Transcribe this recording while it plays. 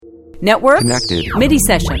Network. Connected. MIDI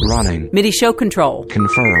session. Running. MIDI show control.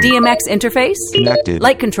 Confirmed. DMX interface. Connected.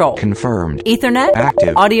 Light control. Confirmed. Ethernet.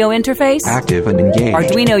 Active. Audio interface. Active and engaged.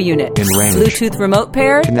 Arduino unit. In range. Bluetooth remote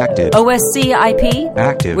pair. Connected. OSC IP.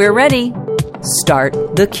 Active. We're ready. Start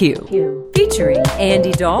the Cue. Featuring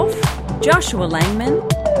Andy Dolph, Joshua Langman,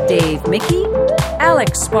 Dave Mickey,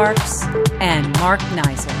 Alex Sparks, and Mark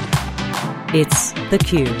Neisel. It's the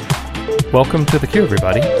Cue. Welcome to the Cue,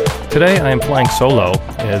 everybody. Today I am flying solo,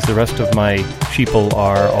 as the rest of my sheeple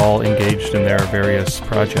are all engaged in their various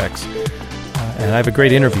projects. And I have a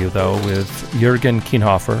great interview, though, with Juergen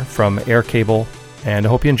Kienhoefer from AirCable, and I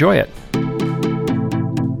hope you enjoy it.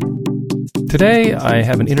 Today I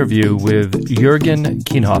have an interview with Juergen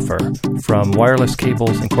Kienhoefer from Wireless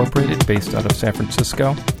Cables Incorporated, based out of San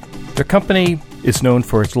Francisco. Their company is known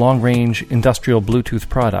for its long-range industrial Bluetooth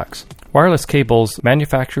products. Wireless Cables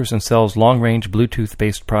manufactures and sells long-range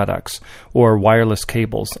Bluetooth-based products, or wireless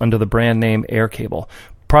cables, under the brand name AirCable.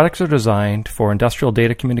 Products are designed for industrial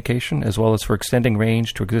data communication, as well as for extending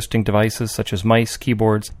range to existing devices such as mice,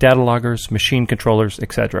 keyboards, data loggers, machine controllers,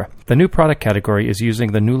 etc. The new product category is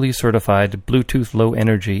using the newly certified Bluetooth Low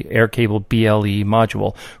Energy AirCable BLE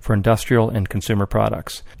module for industrial and consumer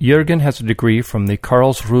products. Juergen has a degree from the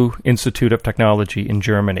Karlsruhe Institute of Technology in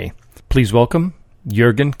Germany. Please welcome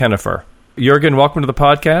Juergen Kienhoefer. Juergen, welcome to the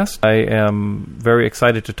podcast. I am very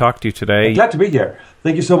excited to talk to you today. Glad to be here.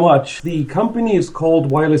 Thank you so much. The company is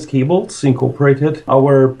called Wireless Cables Incorporated.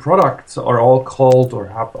 Our products are all called or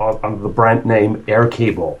have under the brand name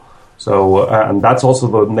AirCable. So, and that's also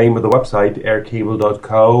the name of the website,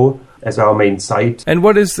 aircable.co, as our main site. And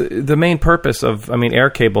what is the main purpose of,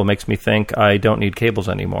 AirCable makes me think I don't need cables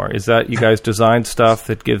anymore. Is that you guys designed stuff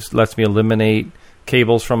that lets me eliminate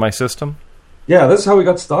cables from my system? Yeah, that's how we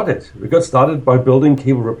got started. We got started by building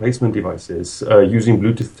cable replacement devices using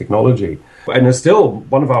Bluetooth technology. And still,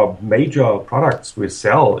 one of our major products we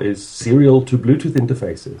sell is serial to Bluetooth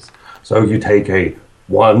interfaces. So you take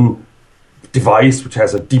one device which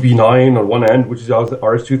has a DB9 on one end, which is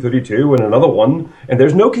RS-232, and another one, and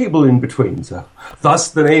there's no cable in between. So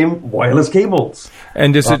thus the name Wireless Cables.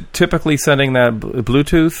 And is it typically sending that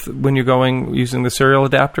Bluetooth when you're using the serial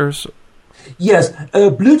adapters? Yes,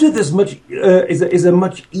 Bluetooth is a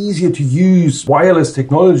much easier to use wireless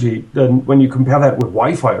technology than when you compare that with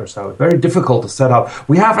Wi-Fi or so. It's very difficult to set up.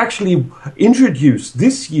 We have actually introduced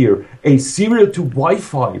this year a serial to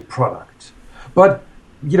Wi-Fi product, but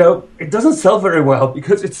it doesn't sell very well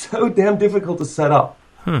because it's so damn difficult to set up.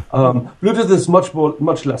 Bluetooth is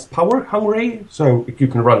much less power hungry, so you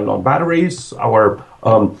can run it on batteries. Our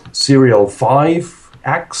Serial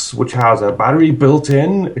 5X, which has a battery built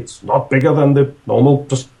in, it's not bigger than the normal,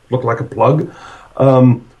 just look like a plug,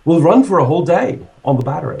 will run for a whole day on the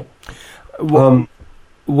battery.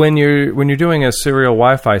 When you're doing a serial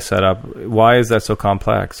Wi-Fi setup, why is that so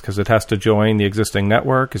complex? Because it has to join the existing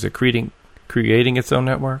network? Is it creating its own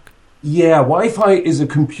network? Yeah, Wi-Fi is a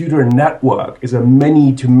computer network, is a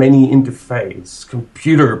many-to-many interface,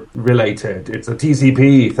 computer-related. It's a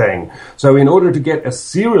TCP thing. So in order to get a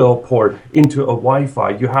serial port into a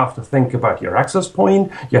Wi-Fi, you have to think about your access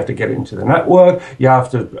point, you have to get into the network, you have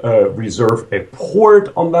to reserve a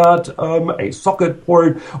port on that, a socket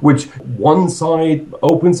port, which one side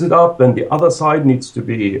opens it up, and the other side needs to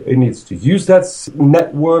use that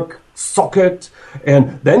network socket,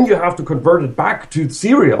 and then you have to convert it back to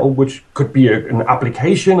serial, which could be an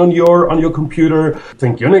application on your computer.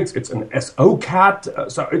 Think Unix, it's an SOCAT,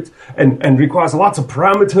 so it and requires lots of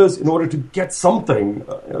parameters in order to get something,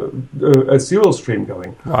 a serial stream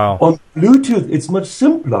going. Wow. On Bluetooth, it's much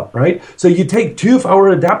simpler, right? So you take two of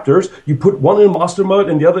our adapters, you put one in master mode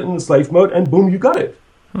and the other in the slave mode, and boom, you got it.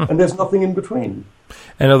 And there's nothing in between.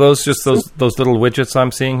 And are those just those little widgets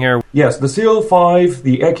I'm seeing here? Yes, the Serial 5,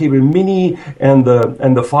 the AirCable Mini, and the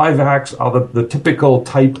 5X are the typical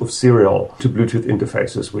type of serial to Bluetooth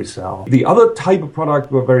interfaces we sell. The other type of product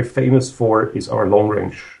we're very famous for is our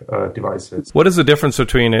long-range devices. What is the difference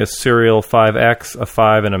between a Serial 5X, a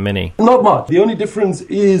 5, and a Mini? Not much. The only difference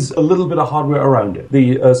is a little bit of hardware around it.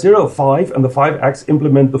 The Serial 5 and the 5X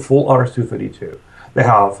implement the full RS-232. They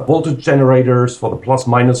have voltage generators for the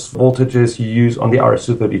plus-minus voltages you use on the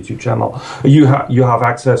RS-232 channel. You have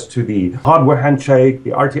access to the hardware handshake,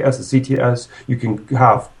 the RTS, the CTS. You can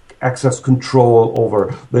have access control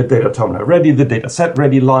over the data terminal ready, the data set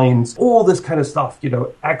ready lines, all this kind of stuff,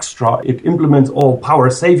 extra. It implements all power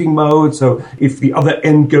saving mode. So if the other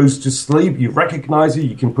end goes to sleep, you recognize it.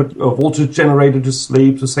 You can put a voltage generator to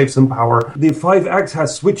sleep to save some power. The 5X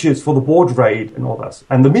has switches for the baud rate and all that.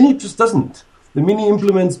 And the Mini just doesn't. The Mini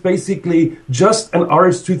implements basically just an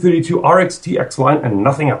RS-232 RX-TX line and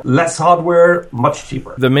nothing else. Less hardware, much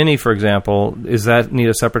cheaper. The Mini, for example, does that need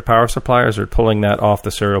a separate power supply, or is it pulling that off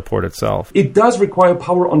the serial port itself? It does require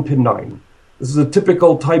power on pin 9. This is a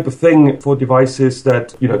typical type of thing for devices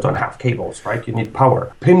that, don't have cables, right? You need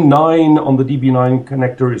power. Pin 9 on the DB9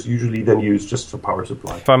 connector is usually then used just for power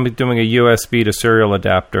supply. If I'm doing a USB to serial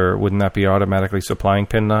adapter, wouldn't that be automatically supplying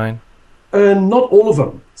pin 9? Not all of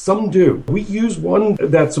them. Some do. We use one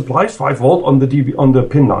that supplies 5 volt on the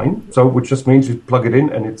pin 9, so which just means you plug it in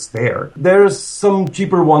and it's there. There's some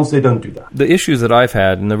cheaper ones that don't do that. The issues that I've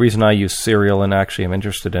had, and the reason I use serial and actually am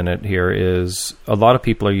interested in it here, is a lot of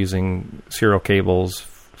people are using serial cables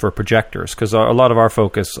for projectors, because a lot of our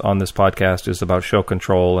focus on this podcast is about show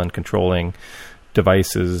control and controlling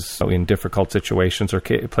devices in difficult situations or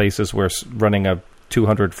places where running a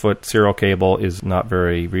 200-foot serial cable is not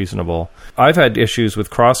very reasonable. I've had issues with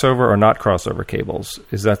crossover or not crossover cables.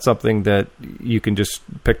 Is that something that you can just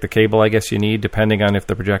pick the cable, I guess, you need, depending on if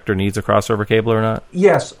the projector needs a crossover cable or not?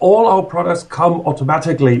 Yes, all our products come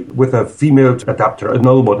automatically with a female adapter, a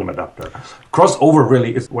null modem adapter. Crossover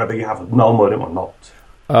really is whether you have a null modem or not.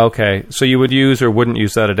 Okay, so you would use or wouldn't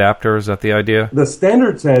use that adapter? Is that the idea? The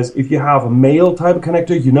standard says if you have a male type of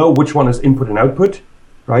connector, you know which one is input and output.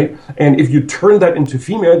 Right? And if you turn that into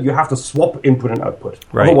female, you have to swap input and output.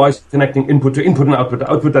 Right. Otherwise, connecting input to input and output to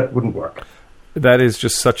output, that wouldn't work. That is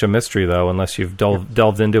just such a mystery, though, unless you've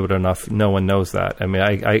delved into it enough. No one knows that. I mean,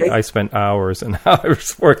 I spent hours and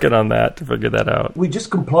hours working on that to figure that out. We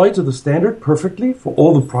just comply to the standard perfectly for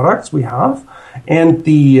all the products we have. And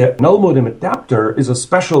the null modem adapter is a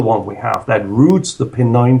special one we have that routes the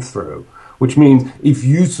pin 9 through. Which means if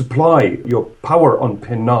you supply your power on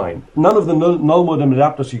pin 9, none of the null modem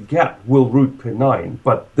adapters you get will route pin 9,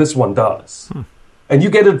 but this one does. And you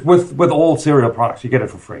get it with all serial products. You get it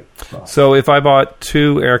for free. So if I bought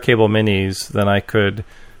 2 AirCable Minis, then I could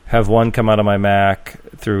have one come out of my Mac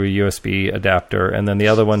through a USB adapter and then the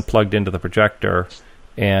other one plugged into the projector,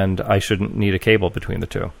 and I shouldn't need a cable between the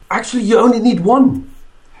two. Actually, you only need one.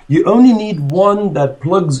 You only need one that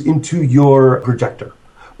plugs into your projector.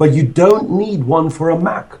 But you don't need one for a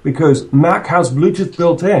Mac, because Mac has Bluetooth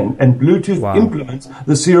built in, and Bluetooth implements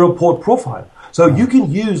the serial port profile. So you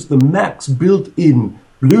can use the Mac's built-in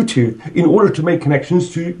Bluetooth in order to make connections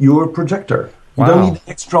to your projector. You don't need an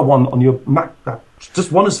extra one on your Mac.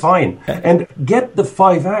 Just one is fine. And get the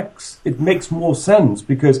 5X. It makes more sense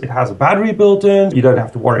because it has a battery built in. You don't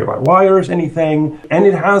have to worry about wires, anything. And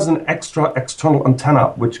it has an extra external antenna,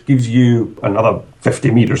 which gives you another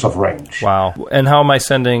 50 meters of range. Wow. And how am I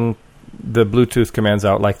sending the Bluetooth commands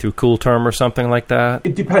out, like through CoolTerm or something like that?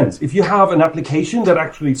 It depends. If you have an application that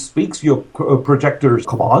actually speaks your projector's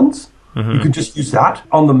commands, you can just use that.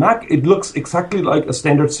 On the Mac, it looks exactly like a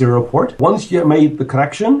standard serial port. Once you made the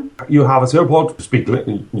connection, you have a serial port to speak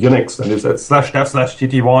Unix, and it's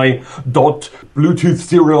 /dev/tty dot Bluetooth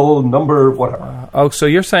serial number, whatever. So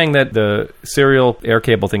you're saying that the serial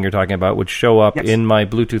AirCable thing you're talking about would show up in my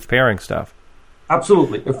Bluetooth pairing stuff?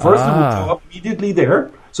 Absolutely. First, it will show up immediately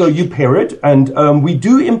there. So you pair it, and we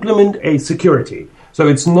do implement a security. So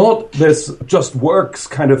it's not this just works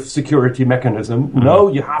kind of security mechanism. No,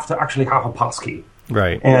 you have to actually have a passkey.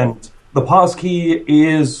 Right. And the passkey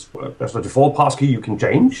is, there's a default passkey you can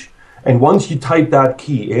change. And once you type that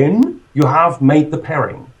key in, you have made the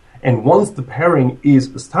pairing. And once the pairing is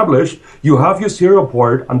established, you have your serial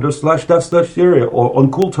port under /dev/serial or on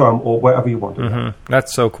CoolTerm or wherever you want it.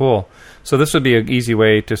 That's so cool. So this would be an easy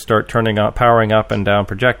way to start powering up and down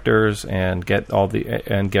projectors and get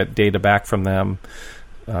get data back from them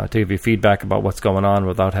to give you feedback about what's going on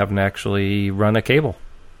without having to actually run a cable.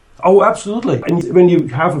 Oh, absolutely. And when you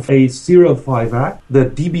have a serial 5X, the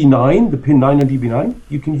DB9, the pin 9 on DB9,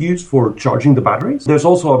 you can use for charging the batteries. There's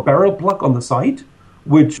also a barrel plug on the side,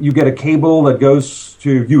 which you get a cable that goes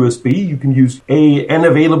to USB. You can use an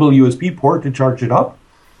available USB port to charge it up,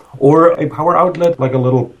 or a power outlet like a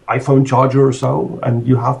little iPhone charger or so, and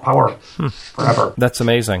you have power forever. That's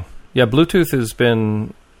amazing. Yeah, Bluetooth has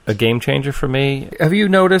been a game changer for me. Have you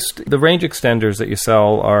noticed the range extenders that you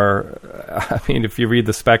sell are, I mean, if you read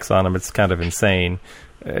the specs on them, it's kind of insane.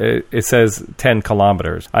 It says 10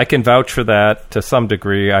 kilometers. I can vouch for that to some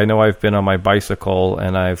degree. I know I've been on my bicycle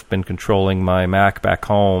and I've been controlling my Mac back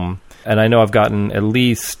home, and I know I've gotten at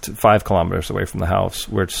least 5 kilometers away from the house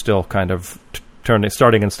where it's still kind of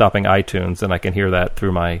starting and stopping iTunes, and I can hear that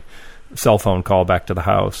through my cell phone call back to the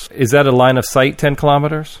house. Is that a line of sight, 10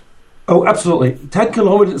 kilometers? Oh, absolutely. 10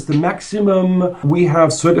 kilometers is the maximum we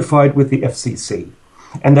have certified with the FCC.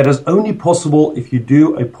 And that is only possible if you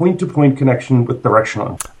do a point-to-point connection with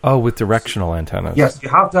directional. Oh, with directional antennas. Yes, you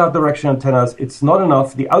have to have directional antennas. It's not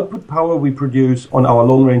enough. The output power we produce on our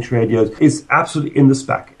long-range radios is absolutely in the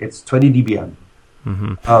spec. It's 20 dBm.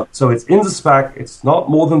 So it's in the spec. It's not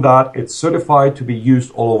more than that. It's certified to be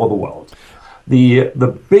used all over the world.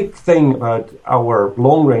 The big thing about our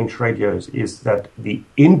long-range radios is that the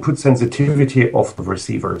input sensitivity of the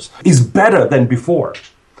receivers is better than before.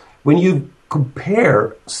 When you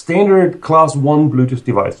compare standard class 1 Bluetooth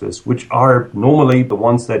devices, which are normally the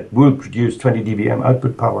ones that will produce 20 dBm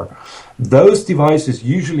output power, those devices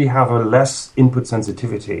usually have a less input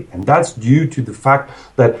sensitivity. And that's due to the fact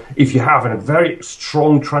that if you have a very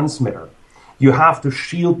strong transmitter, you have to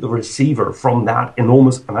shield the receiver from that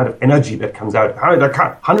enormous amount of energy that comes out.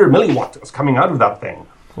 100 milliwatt is coming out of that thing.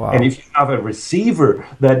 Wow. And if you have a receiver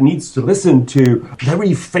that needs to listen to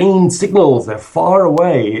very faint signals that are far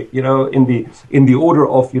away, in the order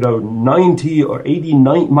of 90 or 80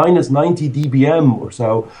 minus 90 dBm or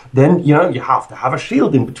so, then you have to have a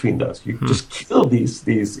shield in between those. You just kill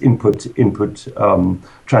these input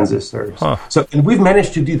transistors. And we've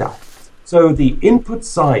managed to do that. So the input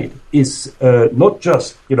side is not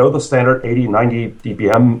just, the standard 80, 90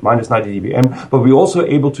 dBm, minus 90 dBm, but we're also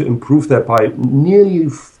able to improve that by nearly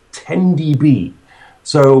 10 dB.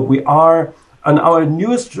 So we are, on our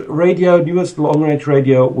newest long-range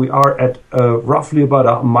radio, we are at roughly about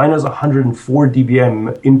a minus 104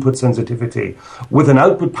 dBm input sensitivity with an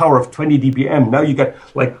output power of 20 dBm. Now you get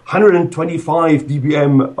like 125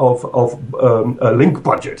 dBm of link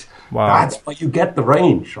budget. Wow. That's why you get the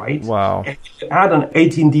range, right? Wow. And if you add an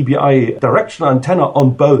 18 dBi directional antenna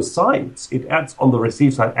on both sides, it adds on the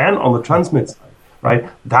receive side and on the transmit side. Right,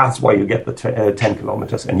 that's why you get the 10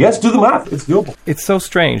 kilometers. And yes, do the math; it's doable. It's so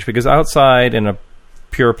strange because outside in a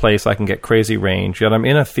pure place, I can get crazy range. Yet I'm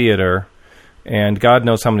in a theater, and God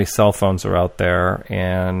knows how many cell phones are out there,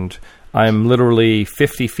 and I'm literally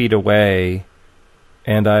 50 feet away,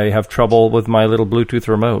 and I have trouble with my little Bluetooth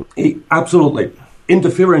remote. Absolutely.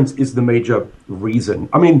 Interference is the major reason.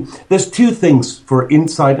 I mean, there's two things for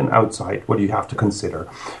inside and outside what you have to consider.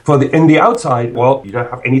 In the outside, well, you don't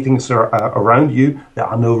have anything around you. There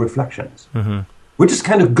are no reflections, which is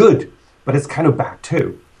kind of good, but it's kind of bad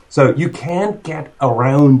too. So you can't get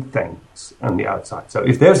around things on the outside. So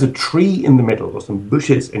if there's a tree in the middle or some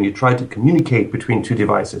bushes and you try to communicate between two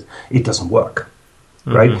devices, it doesn't work,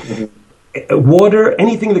 right? Water,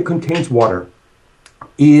 anything that contains water,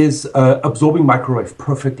 is absorbing microwave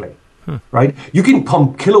perfectly, right? You can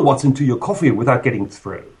pump kilowatts into your coffee without getting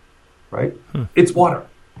through, right? It's water.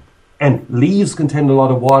 And leaves contain a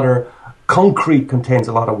lot of water. Concrete contains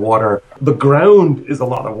a lot of water. The ground is a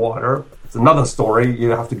lot of water. It's another story.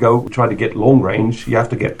 You have to go try to get long range. You have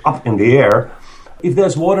to get up in the air. If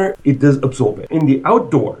there's water, it does absorb it. In the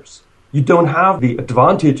outdoors, you don't have the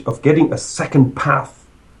advantage of getting a second path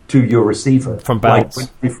to your receiver. From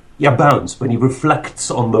bounce. Bounce, when he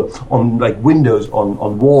reflects on windows,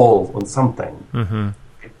 on walls, on something.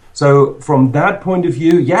 So from that point of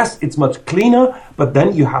view, yes, it's much cleaner, but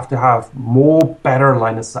then you have to have better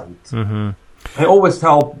line of sight. I always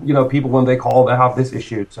tell people when they call, they have this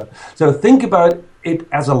issue. So think about it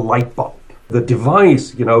as a light bulb. The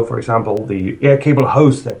device, for example, the AirCable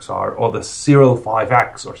host XR or the Serial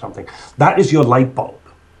 5X or something, that is your light bulb,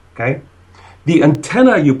 okay? The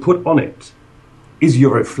antenna you put on it is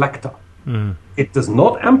your reflector. It does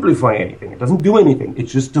not amplify anything. It doesn't do anything. It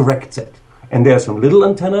just directs it. And there are some little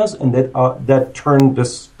antennas, and that turn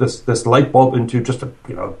this light bulb into just a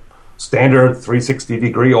standard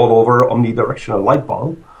 360-degree all over omnidirectional light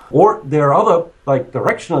bulb. Or there are other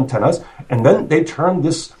directional antennas, and then they turn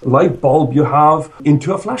this light bulb you have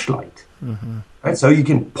into a flashlight. Right? So you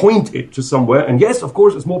can point it to somewhere, and yes, of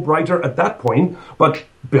course, it's more brighter at that point, but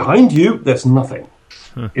behind you, there's nothing.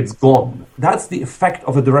 It's gone. That's the effect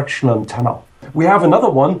of a directional antenna. We have another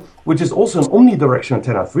one, which is also an omnidirectional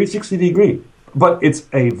antenna, 360-degree, but it's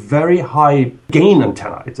a very high gain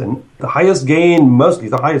antenna. It's the highest gain, mostly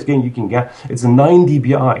the highest gain you can get. It's a 9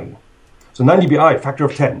 dBi. So 9 dBi, factor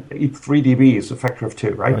of 10. 3 dB is a factor of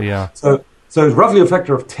 2, right? Oh, yeah. So it's roughly a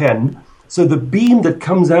factor of 10. So the beam that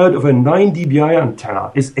comes out of a 9 dBi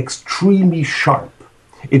antenna is extremely sharp.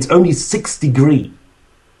 It's only 6 degree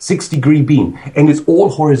beam, and it's all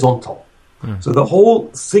horizontal. So the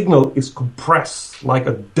whole signal is compressed like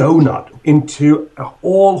a donut into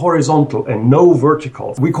all horizontal and no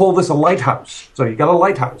vertical. We call this a lighthouse. So you got a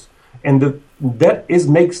lighthouse, and that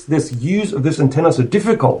makes this use of this antenna so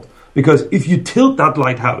difficult because if you tilt that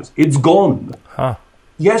lighthouse, it's gone.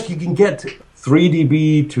 Yes, you can get 3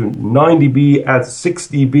 dB to 9 dB adds 6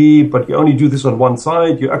 dB, but you only do this on one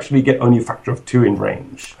side, you actually get only a factor of 2 in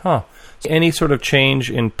range. Huh. Any sort of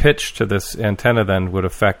change in pitch to this antenna then would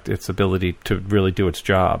affect its ability to really do its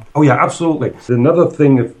job. Oh yeah, absolutely. Another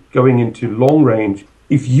thing of going into long range,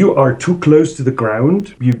 if you are too close to the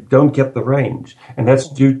ground, you don't get the range. And that's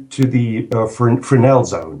due to the Fresnel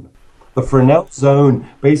zone. The Fresnel zone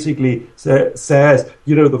basically says,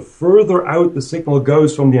 the further out the signal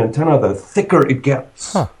goes from the antenna, the thicker it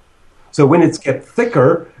gets. Huh. So when it gets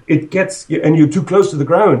thicker, and you're too close to the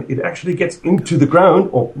ground, it actually gets into the ground,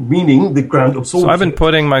 or meaning the ground absorbs. So I've been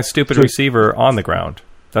putting my stupid receiver on the ground.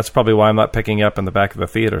 That's probably why I'm not picking up in the back of the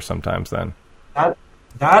theater sometimes then.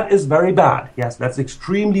 That is very bad. Yes, that's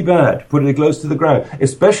extremely bad, putting it close to the ground,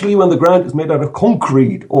 especially when the ground is made out of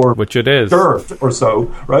concrete or which it is. Dirt or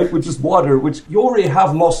so, right, which is water, which you already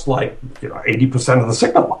have lost 80% of the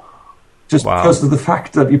signal just because of the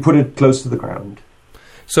fact that you put it close to the ground.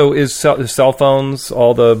 So is cell phones,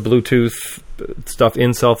 all the Bluetooth stuff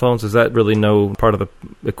in cell phones, is that really no part of the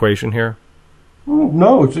equation here?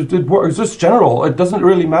 No, it's just general. It doesn't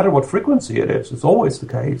really matter what frequency it is. It's always the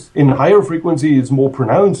case. In higher frequency, it's more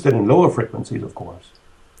pronounced than in lower frequencies, of course.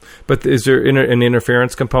 But is there an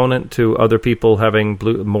interference component to other people having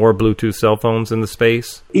more Bluetooth cell phones in the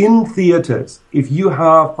space? In theaters, if you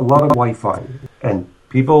have a lot of Wi-Fi, and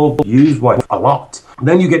people use Wi-Fi a lot,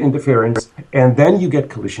 then you get interference, and then you get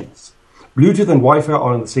collisions. Bluetooth and Wi-Fi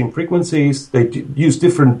are on the same frequencies. They use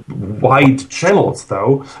different wide channels,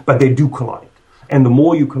 though, but they do collide. And the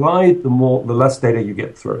more you collide, the less data you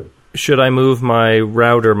get through. Should I move my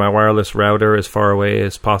wireless router, as far away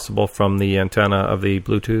as possible from the antenna of the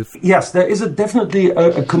Bluetooth? Yes, there is definitely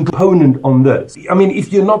a component on this. I mean,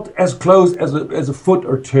 if you're not as close as a foot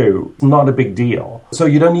or two, it's not a big deal. So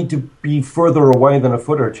you don't need to be further away than a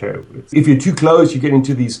foot or two. If you're too close, you get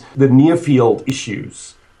into the near field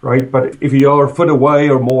issues. Right, but if you are a foot away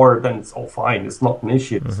or more, then it's all fine. It's not an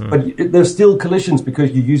issue. Mm-hmm. But there's still collisions because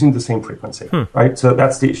you're using the same frequency, right? So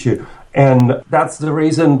that's the issue. And that's the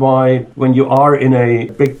reason why when you are in a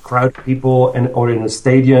big crowd of people or in a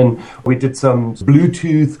stadium, we did some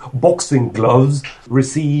Bluetooth boxing gloves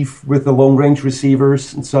receive with the long-range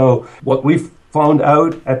receivers. And so what we've found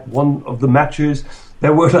out at one of the matches,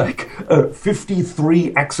 there were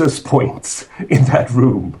 53 access points in that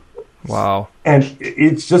room. Wow. And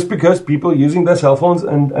it's just because people are using their cell phones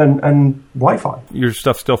and Wi-Fi. Your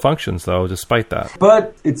stuff still functions, though, despite that.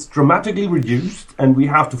 But it's dramatically reduced, and we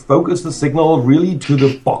have to focus the signal really to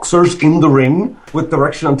the boxers in the ring with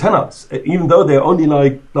direction antennas, even though they're only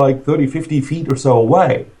like 30, 50 feet or so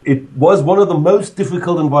away. It was one of the most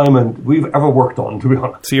difficult environments we've ever worked on, to be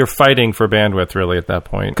honest. So you're fighting for bandwidth, really, at that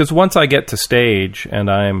point. Because once I get to stage and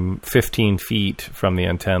I'm 15 feet from the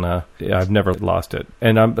antenna, I've never lost it.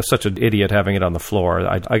 And I'm such an idiot having it on the floor.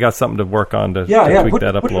 I got something to work on to tweak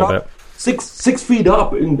that up a little bit. 6 feet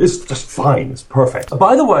up, and it's just fine. It's perfect.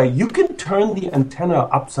 By the way, you can turn the antenna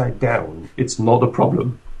upside down. It's not a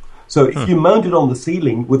problem. So if you mount it on the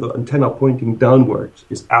ceiling with the antenna pointing downwards,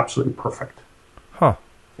 it's absolutely perfect. Huh.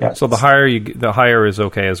 Yeah. So the higher is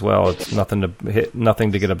okay as well. It's nothing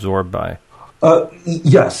to get absorbed by.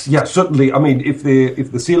 Yes, certainly. I mean, if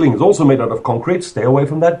the ceiling is also made out of concrete, stay away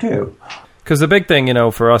from that too. Because the big thing,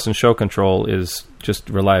 for us in show control is just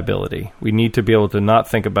reliability. We need to be able to not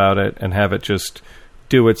think about it and have it just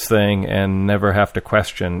do its thing and never have to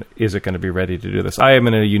question, is it going to be ready to do this? I am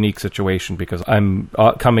in a unique situation because I'm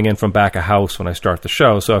coming in from back of house when I start the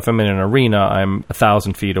show. So if I'm in an arena, I'm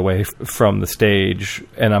 1,000 feet away from the stage,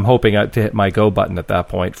 and I'm hoping to hit my go button at that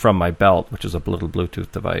point from my belt, which is a little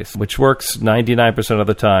Bluetooth device, which works 99% of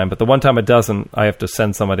the time. But the one time it doesn't, I have to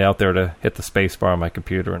send somebody out there to hit the space bar on my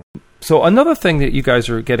computer. So another thing that you guys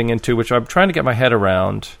are getting into, which I'm trying to get my head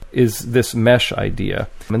around, is this mesh idea.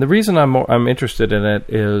 And the reason I'm interested in it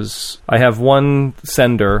is I have one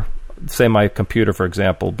sender, say my computer, for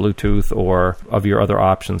example, Bluetooth, or of your other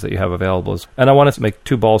options that you have available, and I want to make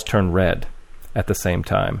two balls turn red at the same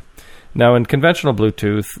time. Now, in conventional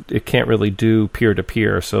Bluetooth, it can't really do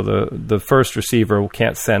peer-to-peer, so the first receiver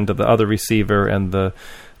can't send to the other receiver, and the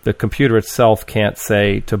computer itself can't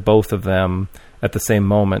say to both of them at the same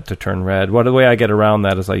moment to turn red. The way I get around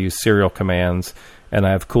that is I use serial commands, and I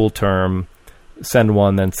have cool term, send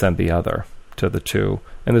one, then send the other to the two.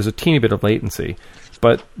 And there's a teeny bit of latency.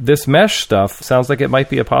 But this mesh stuff sounds like it might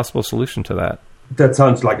be a possible solution to that. That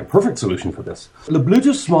sounds like a perfect solution for this. The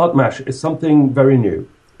Bluetooth Smart Mesh is something very new.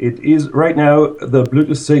 It is, right now, the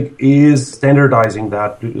Bluetooth SIG is standardizing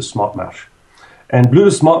that Bluetooth Smart Mesh. And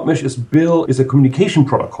Bluetooth Smart Mesh is a communication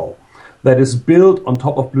protocol that is built on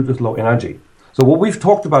top of Bluetooth Low Energy. So what we've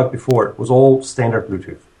talked about before was all standard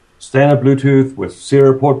Bluetooth. Standard Bluetooth with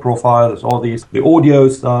serial port profile, there's all these, the audio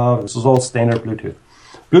stuff, this is all standard Bluetooth.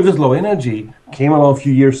 Bluetooth Low Energy came along a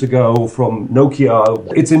few years ago from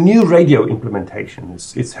Nokia. It's a new radio implementation.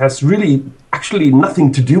 It has really actually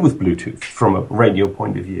nothing to do with Bluetooth from a radio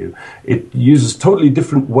point of view. It uses totally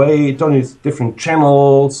different way, it uses different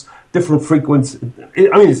channels, different frequency.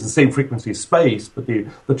 It's the same frequency space, but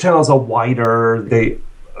the channels are wider, they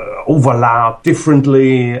overlap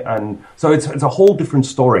differently, and so it's a whole different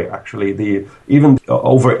story actually. Even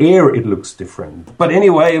over air it looks different. But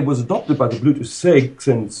anyway, it was adopted by the Bluetooth 6,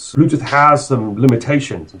 and Bluetooth has some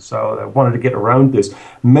limitations, and so I wanted to get around this.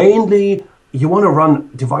 Mainly, you want to run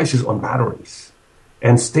devices on batteries,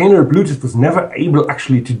 and standard Bluetooth was never able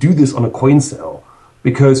actually to do this on a coin cell,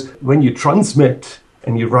 because when you transmit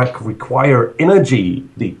and you require energy,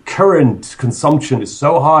 the current consumption is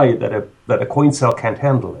so high that a coin cell can't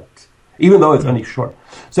handle it, even though it's only short.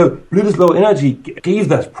 So Bluetooth Low Energy gave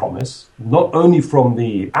that promise, not only from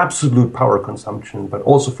the absolute power consumption, but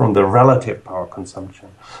also from the relative power consumption.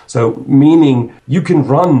 So meaning you can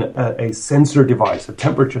run a sensor device, a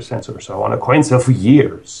temperature sensor or so, on a coin cell for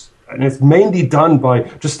years. And it's mainly done by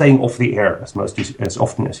just staying off the air as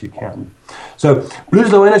often as you can. So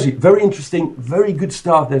Bluetooth Low Energy, very interesting, very good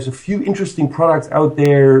stuff. There's a few interesting products out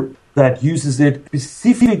there that uses it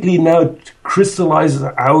specifically now to crystallize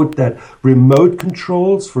out that remote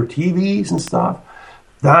controls for TVs and stuff.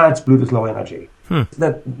 That's Bluetooth Low Energy.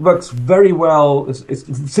 That works very well. It's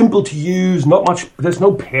simple to use, not much, there's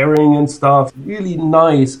no pairing and stuff. Really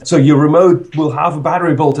nice. So your remote will have a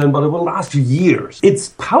battery built in, but it will last you years. It's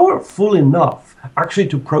powerful enough actually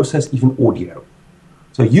to process even audio.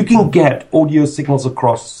 So you can get audio signals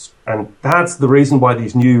across, and that's the reason why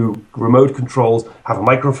these new remote controls have a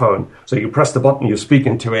microphone. So you press the button, you speak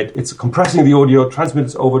into it, it's compressing the audio,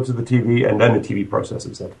 transmits over to the TV, and then the TV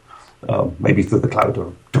processes it, maybe through the cloud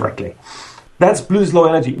or directly. That's Bluetooth Low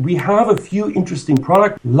Energy. We have a few interesting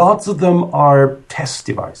products. Lots of them are test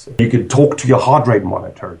devices. You can talk to your heart rate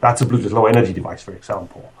monitor. That's a Bluetooth Low Energy device, for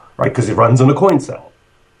example, right? Because it runs on a coin cell.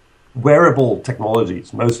 Wearable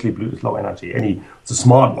technologies, mostly Bluetooth Low Energy. The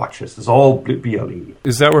smartwatches, it's all BLE.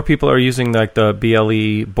 Is that where people are using like the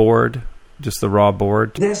BLE board, just the raw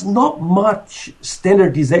board? There's not much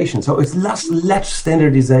standardization, so it's less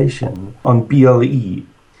standardization on BLE.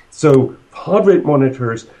 So heart rate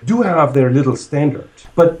monitors do have their little standard,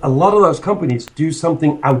 but a lot of those companies do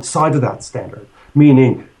something outside of that standard,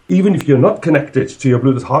 meaning even if you're not connected to your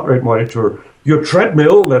Bluetooth heart rate monitor, your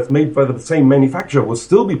treadmill that's made by the same manufacturer will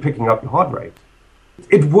still be picking up your heart rate.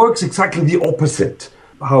 It works exactly the opposite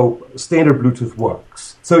how standard Bluetooth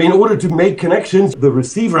works. So in order to make connections, the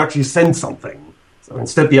receiver actually sends something.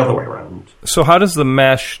 Instead, the other way around. So how does the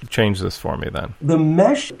mesh change this for me then? The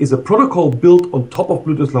mesh is a protocol built on top of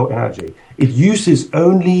Bluetooth Low Energy. It uses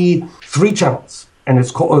only 3 channels, and it's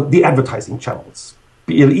called the advertising channels.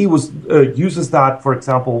 BLE uses that, for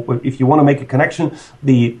example, if you want to make a connection,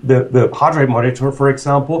 the heart rate monitor, for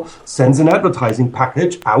example, sends an advertising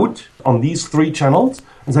package out on these 3 channels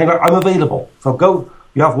and saying, I'm available. So go,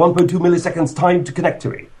 you have 1.2 milliseconds time to connect to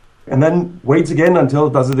me. And then waits again until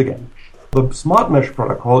it does it again. The Smart Mesh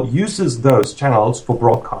protocol uses those channels for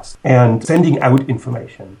broadcast and sending out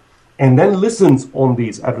information, and then listens on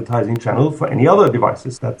these advertising channels for any other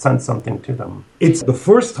devices that send something to them. It's the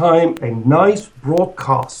first time a nice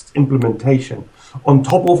broadcast implementation on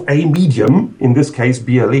top of a medium, in this case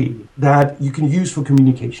BLE, that you can use for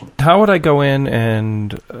communication. How would I go in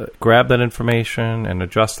and grab that information and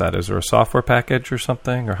adjust that? Is there a software package or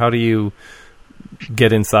something? Or how do you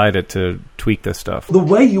get inside it to tweak this stuff? The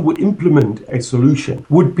way you would implement a solution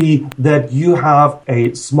would be that you have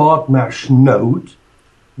a Smart Mesh node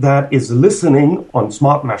that is listening on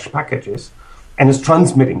Smart Mesh packages and is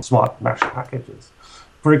transmitting Smart Mesh packages.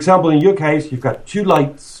 For example, in your case, you've got 2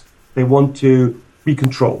 lights. They want to be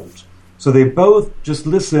controlled. So they both just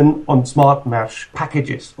listen on Smart Mesh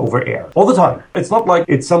packages over air all the time. It's not like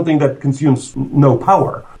it's something that consumes no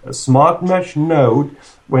power. A Smart Mesh node,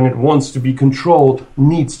 when it wants to be controlled,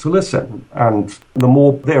 needs to listen. And the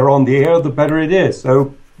more they're on the air, the better it is.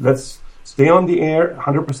 So let's stay on the air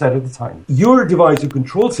 100% of the time. Your device who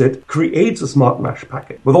controls it creates a Smart Mesh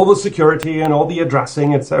packet with all the security and all the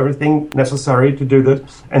addressing. It's everything necessary to do that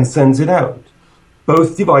and sends it out.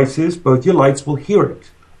 Both devices, both your lights will hear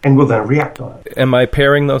it and will then react on it. Am I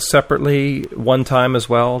pairing those separately one time as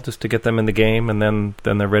well, just to get them in the game and then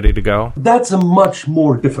they're ready to go? That's a much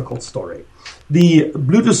more difficult story. The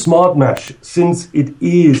Bluetooth Smart Mesh, since it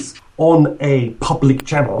is on a public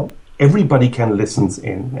channel, everybody can listen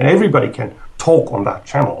in and everybody can talk on that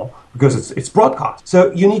channel because it's broadcast.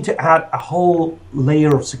 So you need to add a whole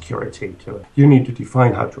layer of security to it. You need to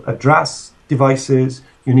define how to address devices.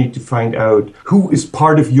 You need to find out who is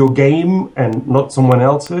part of your game and not someone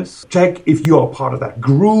else's. Check if you are part of that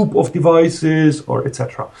group of devices or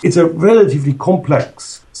etc. It's a relatively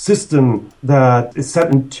complex system that is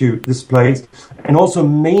set into this place, and also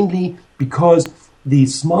mainly because the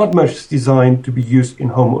smart mesh is designed to be used in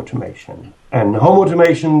home automation. And home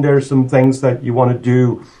automation, there's some things that you want to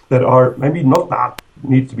do that are maybe not that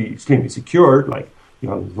need to be extremely secured, like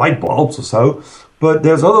light bulbs or so. But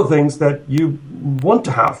there's other things that you want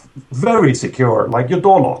to have very secure, like your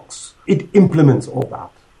door locks. It implements all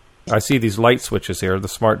that. I see these light switches here, the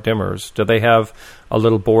smart dimmers. Do they have a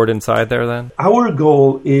little board inside there then? Our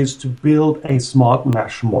goal is to build a smart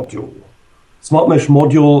mesh module. Smart mesh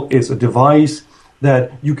module is a device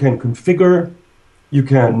that you can configure, you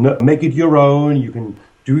can make it your own, you can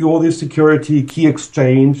do all this security, key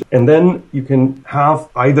exchange, and then you can have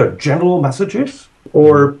either general messages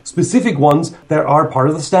or specific ones that are part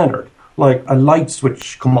of the standard, like a light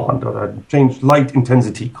switch command or a change light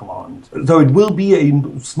intensity command. So it will be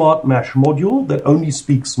a smart mesh module that only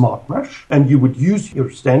speaks smart mesh, and you would use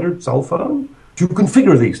your standard cell phone to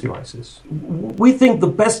configure these devices. We think the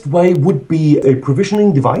best way would be a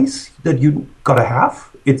provisioning device that you gotta have.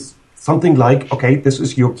 It's something like, okay, this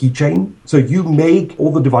is your keychain. So you make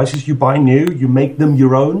all the devices you buy new, you make them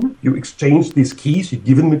your own. You exchange these keys, you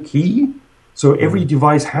give them a key. So every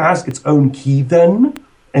device has its own key then,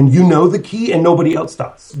 and you know the key and nobody else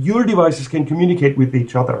does. Your devices can communicate with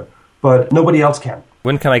each other, but nobody else can.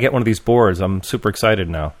 When can I get one of these boards? I'm super excited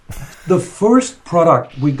now. The first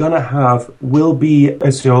product we're going to have will be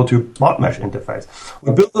a serial to smart mesh interface.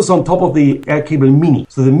 We built this on top of the AirCable Mini.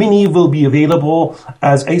 So the Mini will be available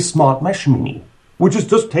as a smart mesh Mini, which is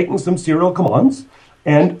just taking some serial commands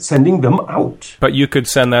and sending them out. But you could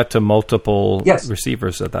send that to multiple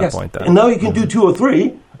receivers at that point then. And now you can do 2 or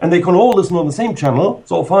 3, and they can all listen on the same channel.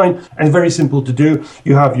 It's all fine and very simple to do.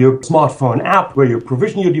 You have your smartphone app where you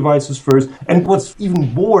provision your devices first. And what's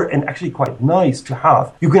even more and actually quite nice to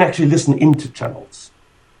have, you can actually listen into channels.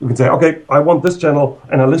 You can say, okay, I want this channel,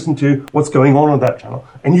 and I listen to what's going on that channel.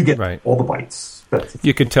 And you get all the bytes.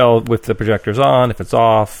 You can tell with the projectors on, if it's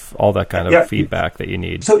off, all that kind of feedback that you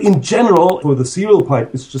need. So in general, for the serial pipe,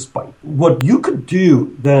 it's just byte. What you could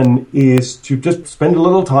do then is to just spend a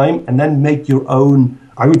little time and then make your own,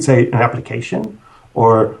 I would say, an application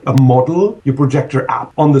or a model, your projector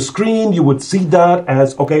app. On the screen, you would see that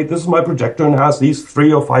as, okay, this is my projector and it has these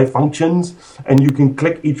 3 or 5 functions, and you can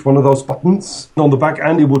click each one of those buttons. On the back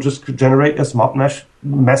end, it will just generate a smart mesh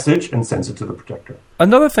message and sends it to the projector.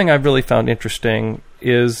 Another thing I've really found interesting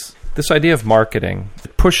is this idea of marketing,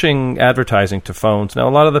 pushing advertising to phones. Now, a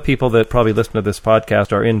lot of the people that probably listen to this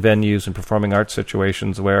podcast are in venues and performing arts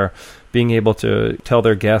situations where being able to tell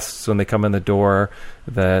their guests when they come in the door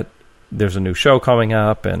that there's a new show coming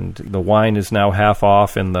up and the wine is now half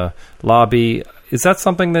off in the lobby. Is that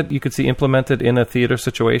something that you could see implemented in a theater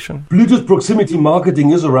situation? Bluetooth proximity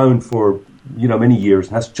marketing is around for many years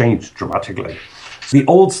and has changed dramatically. The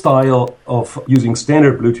old style of using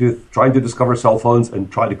standard Bluetooth, trying to discover cell phones and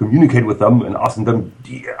trying to communicate with them and asking them,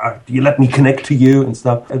 do you let me connect to you and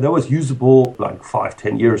stuff, and that was usable like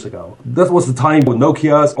 5-10 years ago. That was the time when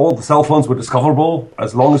Nokia's, all the cell phones were discoverable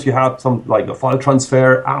as long as you had some like a file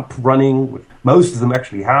transfer app running, which most of them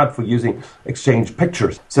actually had for using exchange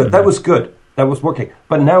pictures. So that was good. That was working.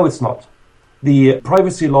 But now it's not. The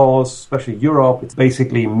privacy laws, especially Europe, it's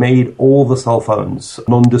basically made all the cell phones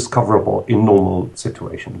non-discoverable in normal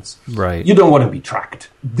situations. Right. You don't want to be tracked.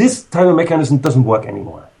 This type of mechanism doesn't work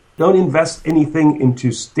anymore. Don't invest anything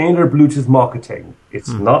into standard Bluetooth marketing. It's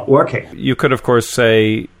not working. You could, of course,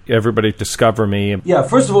 say, everybody discover me. Yeah,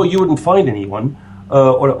 first of all, you wouldn't find anyone.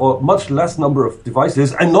 Or much less number of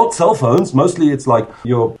devices, and not cell phones. Mostly it's like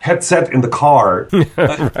your headset in the car.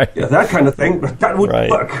 That kind of thing. That wouldn't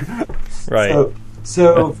work. Right.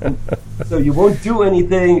 So you won't do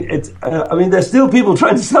anything. There's still people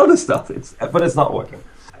trying to sell this stuff, but it's not working.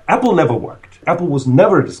 Apple never worked. Apple was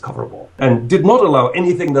never discoverable and did not allow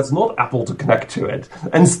anything that's not Apple to connect to it,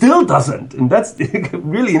 and still doesn't. And that's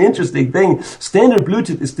really an interesting thing. Standard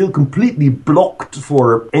Bluetooth is still completely blocked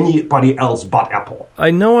for anybody else but Apple.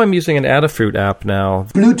 I know I'm using an Adafruit app now.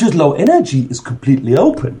 Bluetooth Low Energy is completely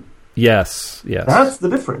open. Yes. That's the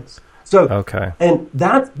difference. So, okay. And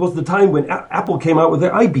that was the time when Apple came out with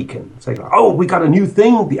their iBeacon. It's like, we got a new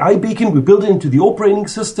thing, the iBeacon, we built it into the operating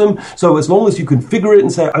system. So as long as you configure it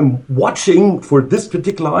and say, I'm watching for this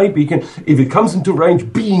particular iBeacon, if it comes into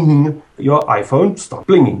range, bing, your iPhone starts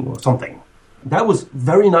blinging or something. That was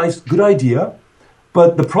very nice, good idea.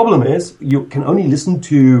 But the problem is you can only listen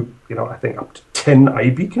to, I think up to 10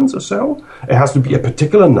 iBeacons or so. It has to be a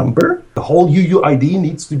particular number. The whole UUID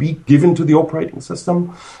needs to be given to the operating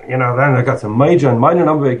system. Then I got some major and minor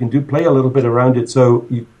number you can play a little bit around it. So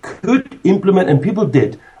you could implement, and people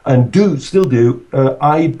did, and still do,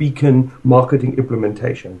 iBeacon marketing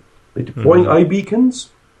implementation. They're deploying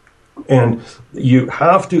iBeacons, and you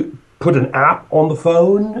have to put an app on the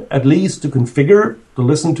phone, at least to configure, to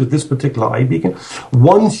listen to this particular iBeacon.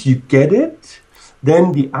 Once you get it,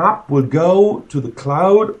 then the app will go to the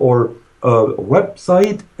cloud or a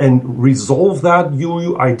website and resolve that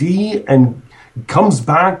UUID and comes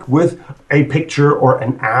back with a picture or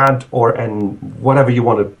an ad or whatever you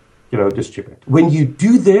want to distribute. When you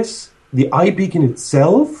do this, the iBeacon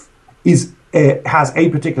itself has a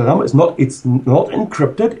particular number. It's not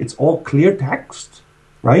encrypted. It's all clear text.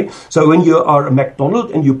 Right? So when you are a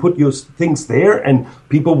McDonald's and you put your things there and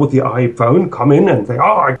people with the iPhone come in and say,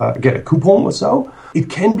 I get a coupon or so, it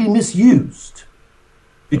can be misused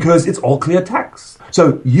because it's all clear text.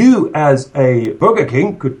 So you as a Burger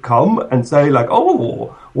King could come and say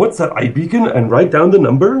what's that iBeacon, and write down the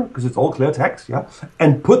number because it's all clear text,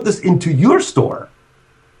 and put this into your store.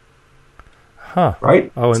 Huh.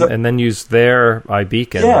 Right? Oh, and then use their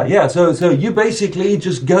iBeacon. Yeah. So you basically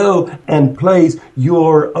just go and place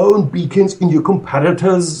your own beacons in your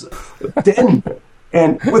competitors' den,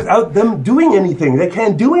 and without them doing anything, they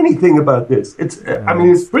can't do anything about this. It's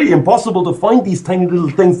pretty impossible to find these tiny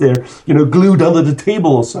little things there, glued under the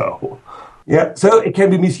table or so. Yeah. So it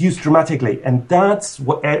can be misused dramatically, and that's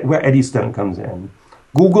where Eddystone comes in.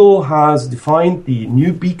 Google has defined the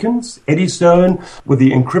new beacons, Eddystone, with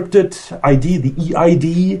the encrypted ID, the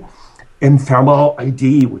EID, ephemeral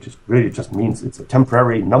ID, which is really just means it's a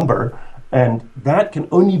temporary number, and that can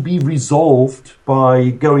only be resolved by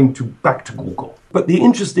going back to Google. But the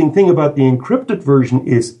interesting thing about the encrypted version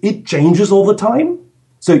is it changes all the time.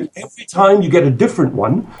 So every time you get a different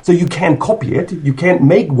one, so you can't copy it, you can't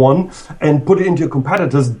make one and put it into your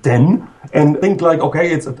competitor's den and think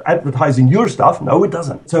it's advertising your stuff. No, it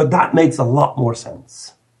doesn't. So that makes a lot more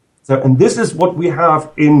sense. So, and this is what we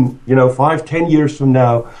have in, 5-10 years from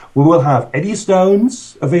now. We will have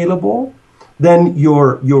Eddystones available. Then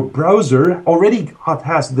your browser already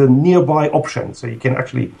has the nearby option. So you can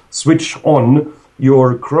actually switch on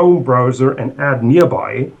your Chrome browser and add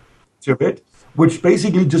nearby to it, which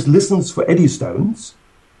basically just listens for Eddystones,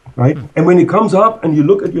 right? And when it comes up and you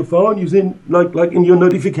look at your phone, you say, like in your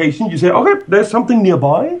notification, you say, okay, there's something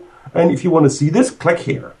nearby. And if you want to see this, click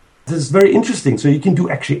here. This is very interesting. So you can do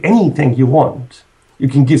actually anything you want. You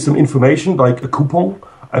can give some information like a coupon,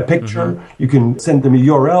 a picture. You can send them a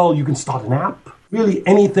URL. You can start an app. Really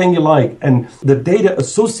anything you like. And the data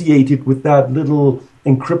associated with that little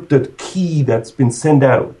encrypted key that's been sent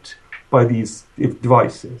out by these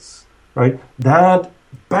devices, right? That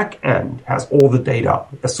back end has all the data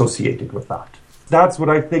associated with that. That's what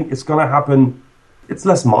I think is going to happen. It's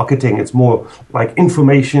less marketing. It's more like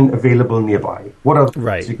information available nearby. What are the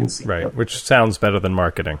things you can see? Right, which sounds better than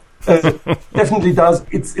marketing. Definitely does.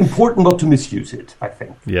 It's important not to misuse it, I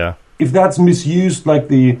think. Yeah. If that's misused like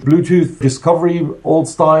the Bluetooth Discovery old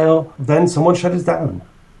style, then someone shut it down.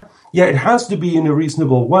 Yeah, it has to be in a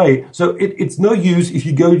reasonable way. So it's no use if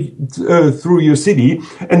you go through your city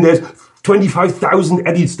and there's 25,000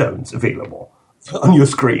 Eddystones available on your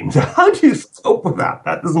screen. So how do you cope with that?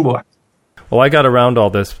 That doesn't work. Well, I got around all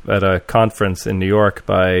this at a conference in New York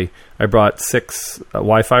I brought 6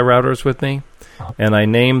 Wi-Fi routers with me, and I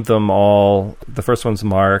named them all. The first one's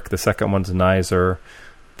Mark, the second one's Nizer,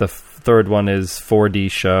 the third one is 4D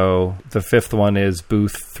Show, the 5th one is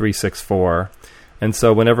Booth 364. And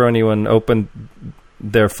so whenever anyone opened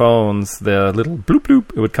their phones, the little bloop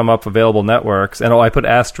bloop, it would come up available networks. And I put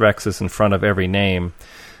asterisks in front of every name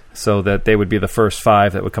so that they would be the first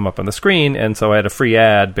 5 that would come up on the screen. And so I had a free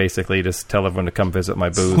ad, basically, to tell everyone to come visit my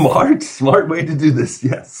booth. Smart way to do this,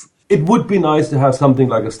 yes. It would be nice to have something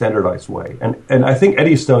like a standardized way. And I think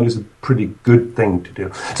Eddystone is a pretty good thing to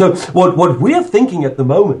do. So what we're thinking at the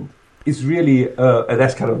moment is really,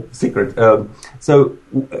 that's kind of secret.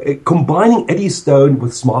 Combining Eddystone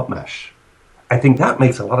with Smart Mesh, I think that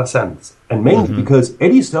makes a lot of sense. And mainly because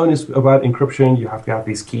Eddystone is about encryption, you have to have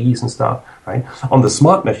these keys and stuff, right? On the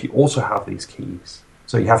Smart Mesh, you also have these keys.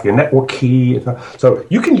 So you have your network key. So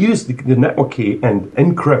you can use the network key and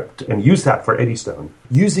encrypt and use that for Eddystone.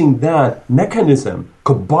 Using that mechanism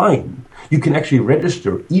combined, you can actually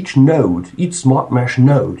register each node, each Smart Mesh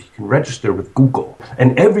node, you can register with Google.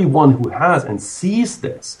 And everyone who has and sees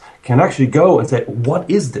this can actually go and say, what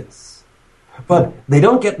is this? But they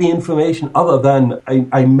don't get the information other than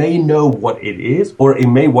I may know what it is, or it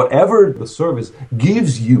may whatever the service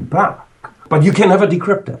gives you back. But you can never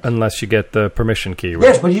decrypt it. Unless you get the permission key, right?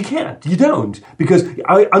 Yes, but you can't. You don't. Because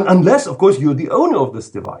unless, of course, you're the owner of this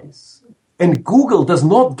device. And Google does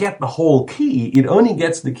not get the whole key. It only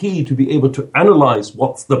gets the key to be able to analyze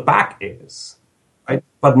what the back is. Right?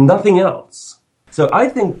 But nothing else. So I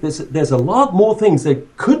think there's a lot more things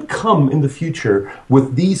that could come in the future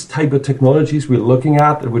with these type of technologies we're looking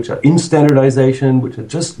at, which are in standardization, which are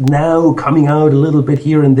just now coming out a little bit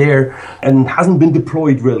here and there and hasn't been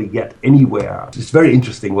deployed really yet anywhere. It's very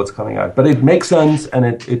interesting what's coming out, but it makes sense and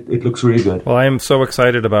it looks really good. Well, I am so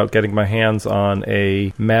excited about getting my hands on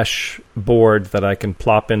a mesh board that I can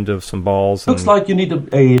plop into some balls. Looks like you need an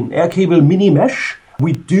AirCable mini mesh.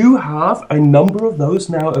 We do have a number of those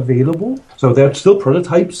now available. So they're still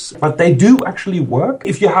prototypes, but they do actually work.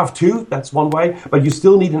 If you have two, that's one way, but you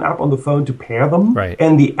still need an app on the phone to pair them. Right.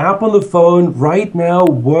 And the app on the phone right now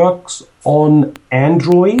works on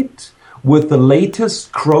Android with the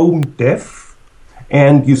latest Chrome Dev.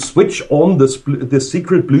 And you switch on the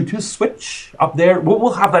secret Bluetooth switch up there.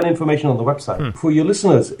 We'll have that information on the website. For your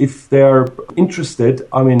listeners, if they're interested,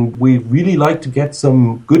 I mean, we really like to get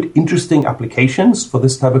some good, interesting applications for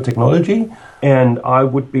this type of technology. And I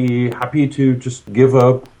would be happy to just give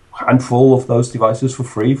a handful of those devices for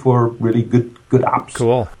free for really good apps.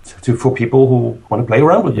 Cool. For people who want to play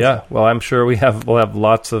around with it. Yeah, well, I'm sure we'll have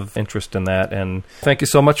lots of interest in that. And thank you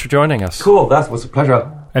so much for joining us. Cool, that was a pleasure.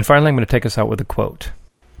 And finally, I'm going to take us out with a quote.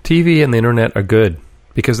 TV and the internet are good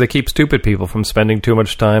because they keep stupid people from spending too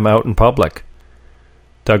much time out in public.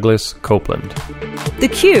 Douglas Copeland. The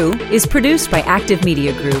Q is produced by Active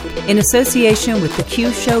Media Group in association with the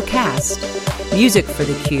Q Show cast. Music for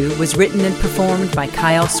The Q was written and performed by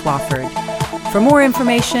Kyle Swafford. For more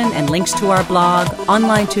information and links to our blog,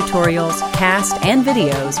 online tutorials, cast, and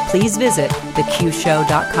videos, please visit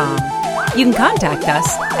theqshow.com. You can contact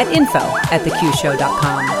us at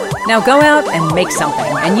info@theqshow.com. Now go out and make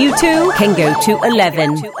something, and you too can go to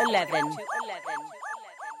 11.